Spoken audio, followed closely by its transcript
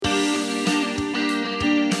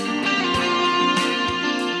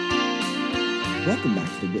Welcome back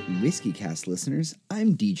to the Wit and Whiskey Cast, listeners.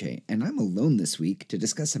 I'm DJ, and I'm alone this week to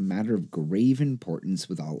discuss a matter of grave importance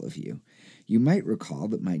with all of you. You might recall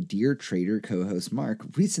that my dear trader co-host Mark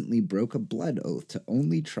recently broke a blood oath to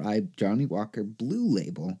only try Johnny Walker Blue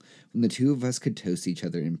Label when the two of us could toast each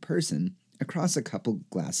other in person across a couple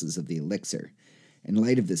glasses of the elixir. In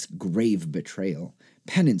light of this grave betrayal,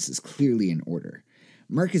 penance is clearly in order.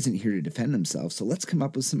 Mark isn't here to defend himself, so let's come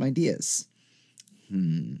up with some ideas.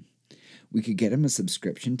 We could get him a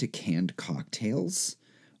subscription to canned cocktails,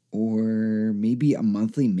 or maybe a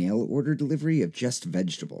monthly mail order delivery of just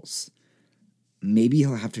vegetables. Maybe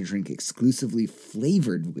he'll have to drink exclusively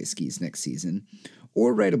flavored whiskeys next season,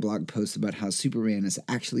 or write a blog post about how Superman is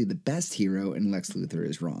actually the best hero and Lex Luthor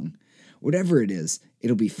is wrong. Whatever it is,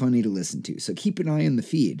 it'll be funny to listen to, so keep an eye on the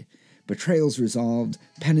feed. Betrayals resolved,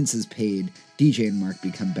 penance is paid, DJ and Mark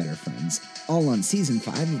become better friends, all on Season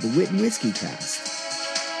 5 of the Wit and Whiskey Cast.